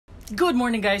Good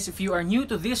morning guys, if you are new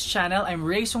to this channel, I'm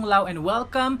Ray Songlao and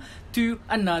welcome to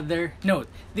another note.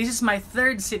 This is my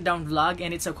third sit-down vlog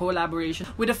and it's a collaboration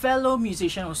with a fellow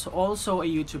musician who's also a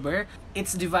YouTuber.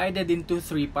 It's divided into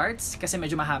 3 parts kasi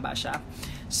medyo mahaba siya.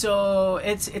 So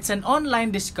it's an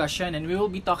online discussion and we will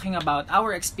be talking about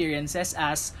our experiences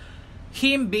as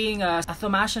him being a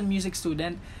Thomasian music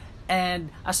student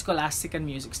and a scholastican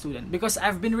music student, because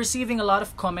I've been receiving a lot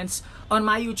of comments on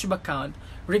my YouTube account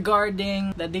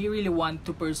regarding that they really want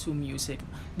to pursue music.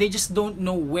 They just don't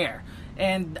know where.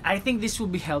 And I think this will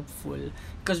be helpful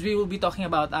because we will be talking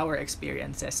about our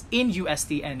experiences in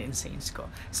UST and in Scho.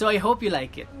 So I hope you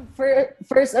like it.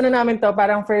 First namin to,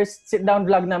 parang first sit-down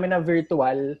vlog namin na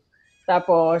virtual.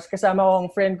 Tapos kasama kong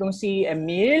friend kong si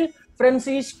Emil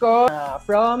Francisco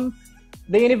from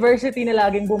the university na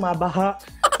laging bumabaha.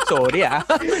 Sorry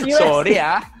Sorry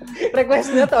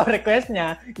Request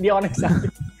niya. Hindi ako nagsabi.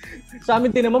 Sa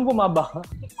amin din naman bumabaha.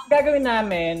 Ang gagawin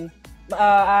namin,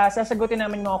 sasagutin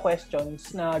namin mga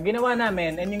questions na ginawa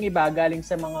namin and yung iba galing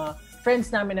sa mga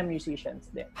friends namin na musicians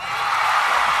din.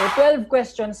 So 12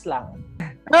 questions lang.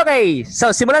 Okay,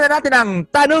 so simulan na natin ang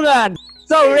tanungan.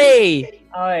 So Ray,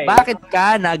 okay. Bakit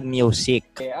ka nag-music?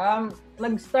 Okay,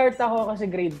 nag-start ako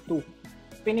kasi grade 2.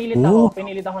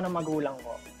 Pinilit ako ng magulang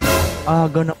ko.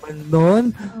 Aga naman nun.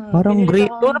 Parang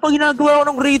grade 2. Ano pa ginagawa ko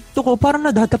ng grade 2 ko? Parang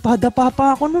nadadapa-dapa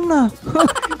pa ako nun ah.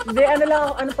 Hindi,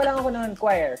 ano pa lang ako nun,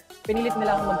 choir. Pinilit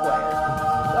nila ako mag-choir.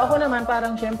 So ako naman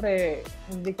parang syempre,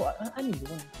 hindi ko, ano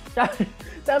yun?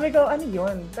 Sabi ko, ano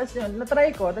yun? Tapos yun,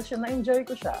 na-try ko, tapos yun, na-enjoy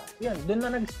ko siya. Yun, dun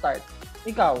na nag-start.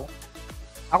 Ikaw?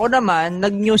 Ako naman,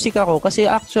 nag-music ako kasi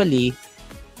actually,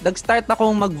 nag-start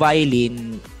akong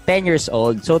mag-violin 10 years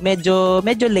old. So medyo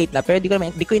late na, pero di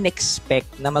ko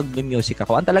in-expect na mag-music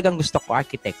ako. Ang talagang gusto ko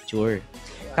architecture.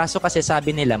 Kaso kasi sabi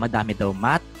nila madami daw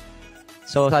math.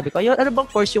 So sabi ko, ayun, ano bang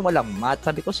course yung walang math?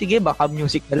 Sabi ko, sige, baka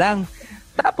music na lang.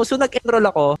 Tapos so nag-enroll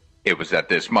ako. It was at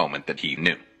this moment that he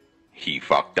knew. He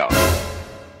fucked up.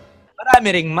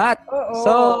 Marami ring math.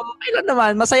 So, ayun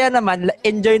naman, masaya naman,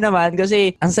 enjoy naman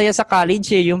kasi ang saya sa college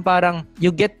yung parang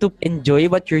you get to enjoy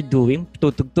what you're doing.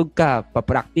 Tutugtog ka,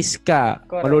 papractice ka,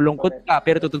 malulungkot ka,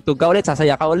 pero tutugtog ka ulit,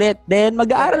 sasaya ka ulit, then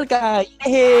mag-aaral ka.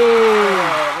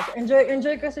 Yay!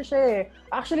 Enjoy kasi siya eh.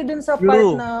 Actually, dun sa part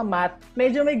na math,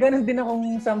 medyo may ganun din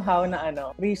akong somehow na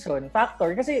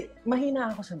factor. Kasi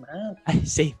mahina ako sa math. Ay,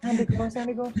 same.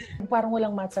 Sabi ko, parang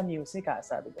walang math sa music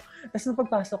sabi ko. Tapos nung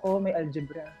pagpasok ko, may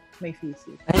algebra, may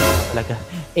physics. Ay, talaga.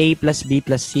 A plus B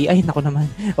plus C. Ay, naku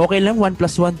naman. Okay lang, 1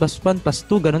 plus 1 plus 1 plus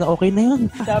 2. Ganun na okay na yun.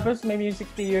 Tapos may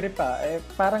music theory pa.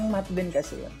 Parang math din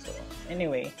kasi yun. So,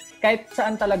 anyway, kahit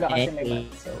saan talaga kasi may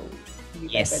math. So,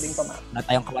 hindi tayo pwedeng pa-math.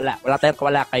 Wala tayong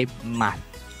kawala kay math.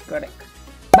 Correct.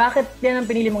 Bakit yan ang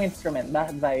pinili mong instrument?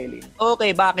 Bakit violin?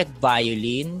 Okay, bakit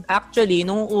violin? Actually,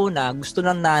 nung una, gusto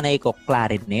ng nanay ko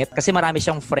clarinet. Kasi marami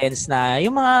siyang friends na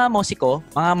yung mga musiko,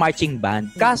 mga marching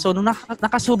band. Kaso, nung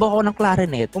nakasubo ako ng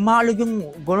clarinet,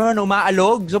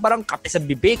 umaalog. So parang kape sa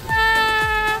bibig.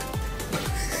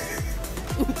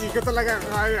 Hindi ko talaga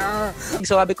kaya.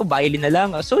 So sabi ko, violin na lang.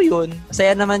 So yun,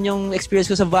 masaya naman yung experience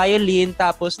ko sa violin.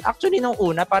 Tapos actually nung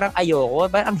una, parang ayoko.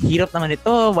 Ang hirap naman ito.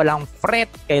 Walang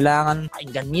fret. Kailangan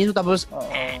pakinggan nito. Tapos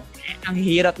ang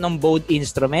hirap ng bowed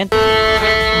instrument.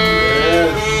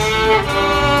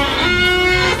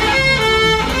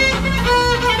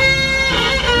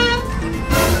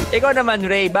 Ikaw naman,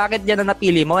 Ray, bakit yan ang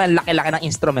napili mo? Ang laki-laki ng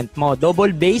instrument mo.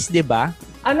 Double bass, di ba?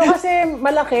 Ano kasi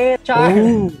malaki? Char.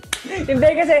 Hindi,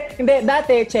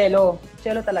 dati, cello.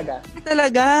 Cello talaga.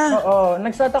 Talaga? Oo.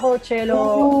 Nag-start ako cello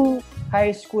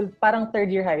high school, parang 3rd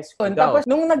year high school. Tapos,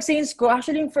 nung nag-Saints ko,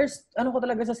 actually yung first, ko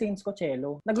talaga sa Saints ko,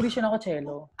 cello. Nag-audition ako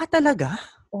cello. Talaga?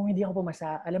 Hindi ako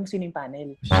pumasa. Alam mo sino yung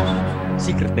panel?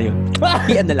 Secret na yun.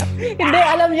 Iyan na lang. Hindi,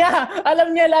 alam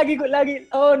niya, lagi,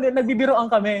 nagbibiroan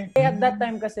kami. At that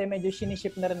time kasi, medyo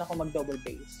siniship na rin ako mag-double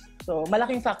bass. So,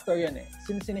 malaking factor yun eh.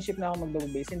 Siniship na ako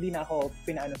mag-double bass, hindi na ako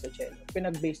pinaano sa cello.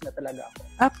 Pinag-bass na talaga ako.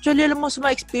 Actually, alam mo sa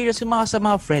mga experience ko sa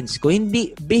mga friends ko,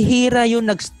 hindi, bihira yung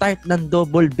nag-start ng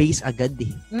double bass agad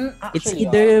eh. It's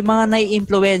either mga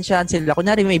nai-influensyahan sila.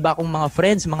 Kunyari, may iba akong mga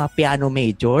friends, mga piano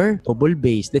major, double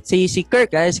bass. Let's say si Kirk,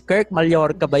 si Kirk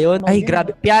Mallorca ba yun? Ay,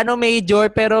 grabe. Piano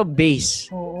major pero bass.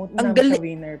 Oo, ang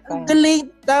galing.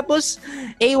 Tapos,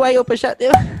 AYO pa siya.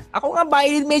 Ako nga,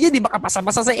 violin major, di ba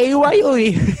kapasa-pasa sa AYO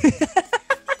eh.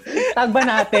 Tagba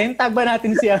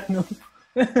natin si ano.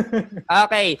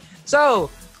 Okay. So,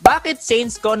 Bakit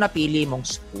Saints ko napili mong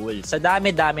school? Sa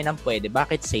dami-dami ng pwede,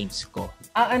 bakit Saints ko?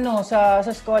 Sa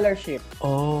scholarship.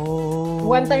 Oh.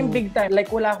 One time, big time.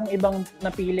 Like, wala akong ibang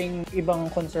napiling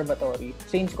ibang conservatory.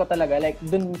 Saints ko talaga. Like,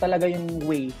 dun talaga yung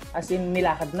way. As in,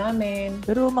 nilakad namin.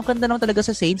 Pero maganda naman talaga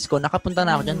sa Saints ko. Nakapunta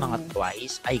na ako dyan mga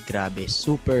twice. Ay, grabe.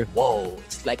 Super. Wow.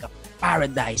 It's like a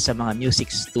paradise sa mga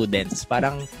music students.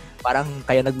 Parang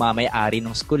kayo nagmamay-ari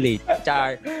ng school eh.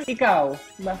 Char. Ikaw,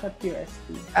 bakit UST?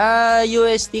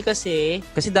 UST kasi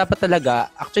dapat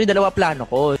talaga, actually dalawa plano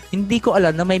ko. Hindi ko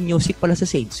alam na may music pala sa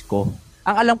Saints ko.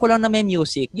 Ang alam ko lang na may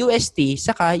music, UST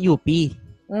saka UP.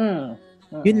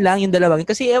 Yun lang, yung dalawang.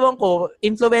 Kasi ewan ko,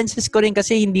 influences ko rin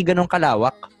kasi hindi ganun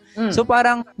kalawak. So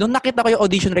parang, nung nakita ko yung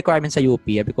audition requirements sa UP,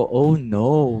 sabi ko, oh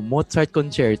no, Mozart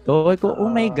concerto. Sabi ko,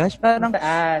 oh my gosh, parang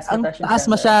ang taas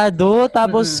masyado.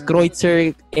 Tapos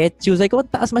Kreutzer Etudes. Sabi ko,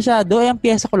 taas masyado. Ay, ang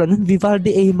piyesa ko lang,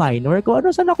 Vivaldi A minor. Ko,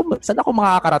 saan ako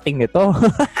makakarating nito?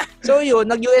 So yun,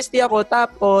 nag-UST ako.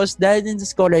 Tapos, dahil din sa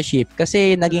scholarship,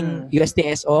 kasi naging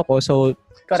USTSO ako. So,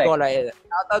 scholar.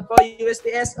 Shoutout po,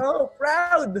 USTSO.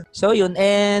 Proud! So yun,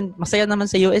 and masaya naman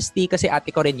sa UST kasi ate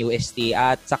ko rin UST.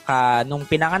 At saka, nung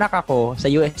pinanganak ako,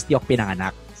 sa UST ako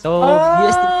pinanganak. So,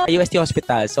 UST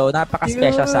Hospital. So,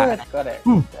 napaka-special sa akin. Correct.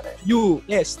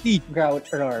 UST. Grout,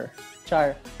 roar.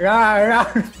 Char. Rar.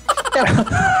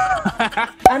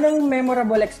 Anong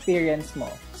memorable experience mo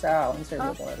sa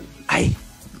conservatory? Ay!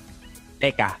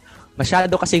 Teka.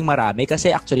 Masyado kasing marami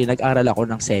kasi actually nag-aral ako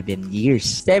ng 7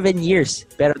 years. 7 years.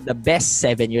 Pero the best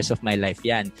 7 years of my life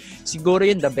yan. Siguro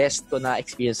yung the best ko na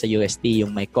experience sa UST,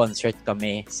 yung may concert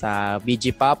kami sa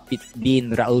BG Pop with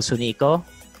Dean Raul Sunico.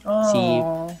 Si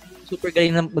super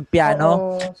galing na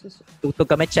magpiano. Tutog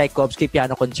kami Tchaikovsky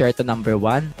Piano Concerto No.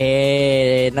 1.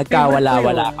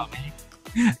 Nagkawala-wala kami.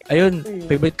 Ayun,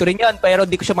 favorite ko rin yun. Pero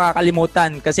di ko siya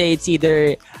makakalimutan kasi it's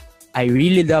either I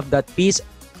really love that piece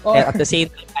and at the same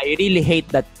time, I really hate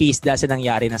that piece dahil sa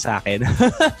nangyari na sa akin.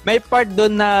 May part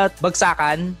doon na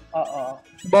bagsakan.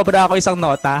 Bobra ako isang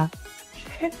nota.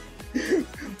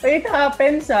 It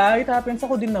happens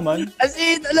ako din naman. As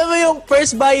in, alam mo yung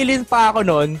first violin pa ako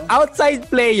noon, outside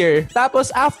player.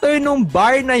 Tapos after nung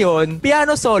bar na yon,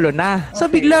 piano solo na. So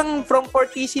biglang from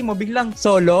fortissimo, biglang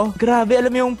solo. Grabe,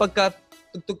 alam mo yung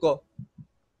pagka-tugtog ko.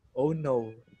 Oh no,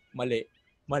 mali.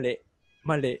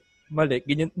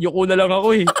 Ganyan, yuko na lang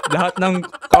ako eh. Lahat ng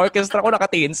orchestra ko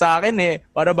nakatingin sa akin eh.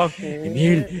 Para bang,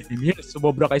 Emil,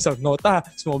 sumobra ka isang nota.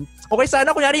 Okay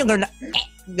sana, kunyari yung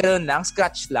gano'n lang,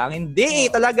 scratch lang. Hindi,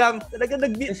 talagang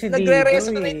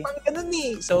nagre-resonate pang gano'n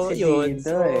eh. So, yun.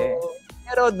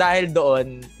 Pero dahil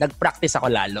doon, nag-practice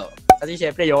ako lalo. Kasi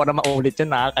syempre, ayoko na maulit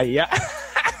yun, nakakaya.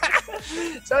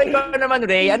 So, ikaw naman,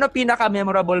 Ray, ano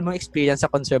pinaka-memorable mong experience sa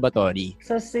conservatory?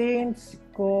 Sa Saints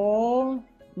ko,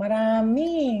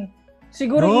 marami.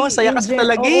 Siguro saya kasi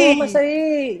talaga eh. Oo,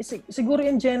 masaya. Siguro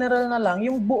in general na lang,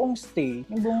 yung buong stay.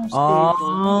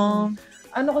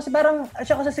 Kasi parang,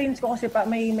 siya sa Saints ko kasi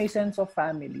may sense of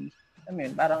family. I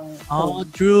mean, parang...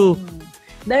 true.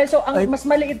 Dahil mas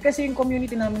maliit kasi yung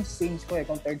community namin sa Saints ko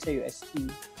compared sa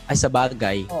UST. Ay, sa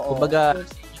bagay. Kumbaga,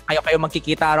 kayo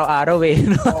magkikita araw-araw eh.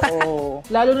 Oo.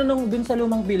 Lalo na dun sa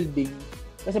lumang building.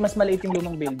 Kasi mas maliit yung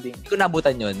lumang building. Hindi ko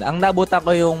nabutan yun. Ang nabutan ko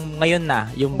yung ngayon na,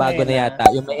 yung bago na yata,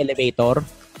 yung may elevator.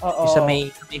 Yung sa may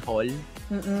hall.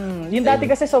 Yung dati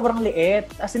kasi sobrang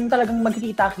liit. As in talagang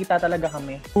magkikita-kita talaga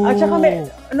kami. At saka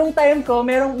nung time ko,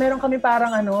 meron kami parang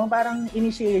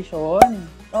initiation.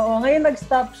 Oo, ngayon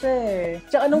nag-stop siya eh.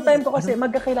 Tsaka nung time ko kasi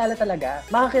magkakilala talaga.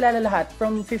 Makakilala lahat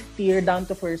from 5th year down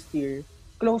to 1st year.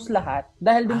 Close lahat.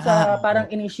 Dahil dun sa parang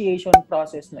initiation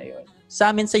process na yun. Sa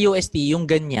amin sa UST, yung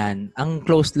ganyan, ang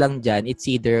close lang dyan,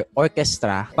 it's either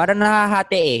orchestra, para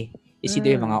nahahati eh. It's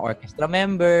either yung mga orchestra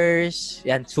members,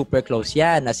 yan, super close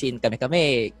yan. As in,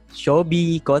 kami,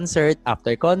 showbie, concert,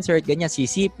 after concert, ganyan,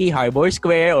 CCP, Harbor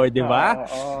Square, or di ba?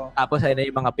 Tapos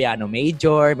ayun yung mga piano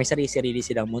major, may sarili-sarili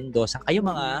silang mundo. Sa kayo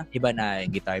mga iba na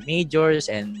guitar majors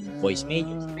and voice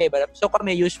majors. So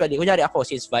kami usually, kunyari ako,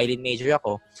 since violin major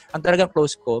ako, ang talagang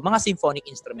close ko, mga symphonic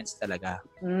instruments talaga.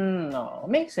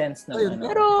 Makes sense naman.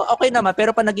 Pero okay naman, pero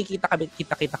pag nagkikita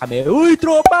kami, uy,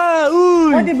 tropa!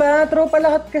 Uy! Di ba? Tropa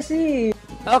lahat kasi.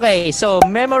 Okay, so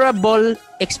memorable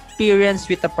experience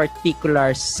with a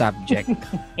particular subject.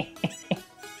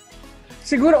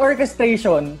 Siguro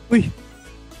orchestration. Uy!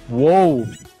 Wow!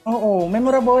 Oo,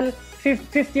 memorable.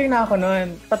 Fifth year na ako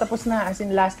noon. Patapos na, as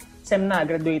in last sem na,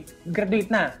 graduate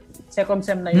na. Second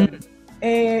sem na yun.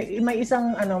 May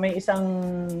isang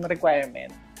requirement.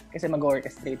 Kasi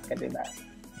mag-orchestrate ka, diba?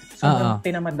 So,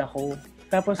 tinamad ako.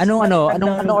 Tapos,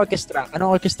 anong orchestra?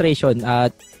 Anong orchestration?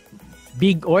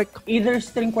 Big orc? Either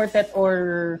string quartet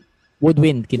or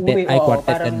Woodwind, quintet, ay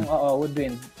quartet. Parang,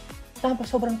 woodwind. Tapos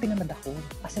sobrang tinamad ako.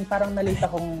 As in, parang na-late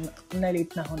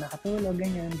na ako nakatulog,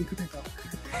 ganyan. Hindi ko na to.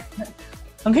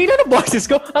 Ang hila ng boses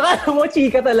ko. Akala mo,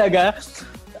 chika talaga.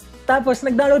 Tapos,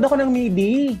 nag-download ako ng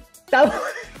MIDI. Tapos,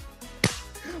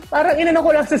 parang inano ko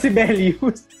lang sa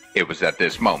Sibelius. It was at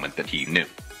this moment that he knew.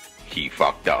 He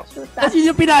fucked up. Kasi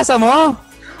yung pinasa mo?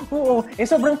 Oo.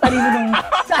 Sobrang talino ng...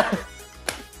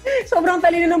 sobrang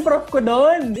talino ng prof ko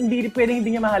doon. Hindi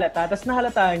niya mahalata. Tapos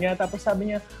nahalata niya. Tapos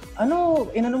sabi niya,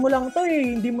 inano mo lang to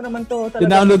eh. Hindi mo naman to talaga.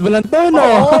 Download mo lang to, no?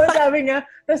 Oo, sabi niya.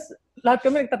 Tapos lahat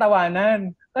kami nagtatawanan.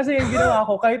 Kasi yung ginawa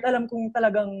ko, kahit alam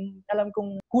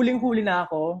kong huling-huli na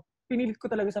ako, pinilit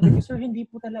ko talaga, sabi ko, sir, hindi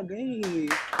po talaga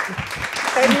eh.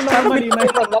 Kaya may mga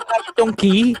mali-mali. Itong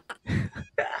key.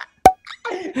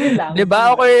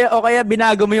 Diba? O kaya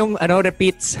binago mo yung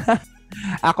repeats.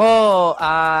 Ako,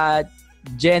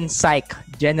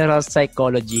 General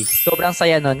Psychology. Sobrang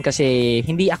saya nun kasi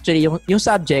hindi actually yung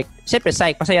subject, syempre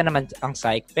psych, masaya naman ang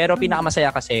psych, pero pinakamasaya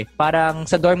kasi, parang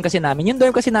sa dorm kasi namin, yung dorm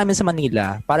kasi namin sa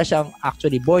Manila, para siyang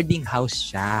actually boarding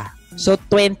house siya. So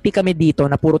 20 kami dito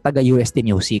na puro taga UST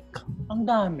Music. Ang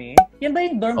dami. Yan ba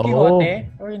yung Dorm Quixote?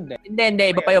 Or hindi? Hindi.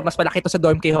 Iba pa yun. Mas malaki to sa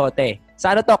Dorm Quixote.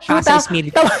 Sa ano to? Casas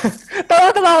Military.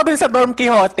 Tawa ako dun sa Dorm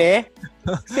Quixote.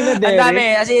 Ang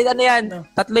dami. Kasi ano yan?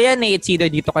 Tatlo yan eh. It's either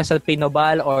dito ka sa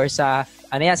Pinobal or sa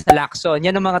sa Lacson.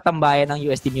 Yan ang mga tambayan ng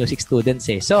UST Music students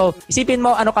eh. So, isipin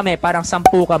mo kami, parang 10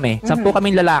 kami. 10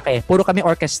 kaming lalaki. Puro kami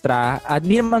orchestra.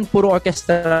 Hindi naman puro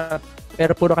orchestra,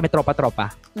 pero puro kami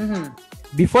tropa-tropa.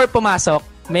 Before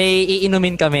pumasok, may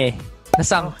iinumin kami na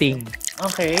something.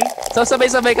 Okay. So,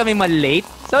 sabay-sabay kami mal-late.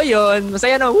 So, yun.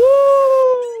 Masaya na. Woo!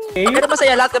 Okay. Pero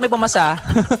masaya, lahat kami pumasa.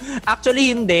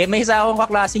 Actually, hindi. May isa akong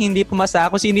kaklaseng hindi pumasa.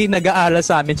 Kung sino yung nag-aaral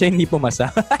sa amin, siya hindi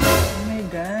pumasa. Oh my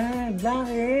God.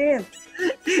 Bakit?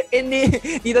 Hindi.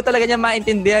 Dito talaga niya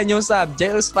maintindihan yung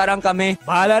subjects. Parang kami,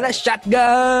 bahala na,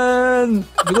 shotgun!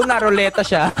 Siguro na roleta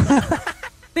siya.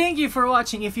 Thank you for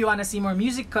watching. If you want to see more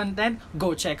music content,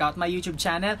 go check out my YouTube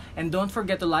channel and don't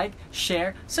forget to like,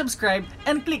 share, subscribe,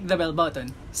 and click the bell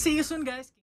button. See you soon, guys!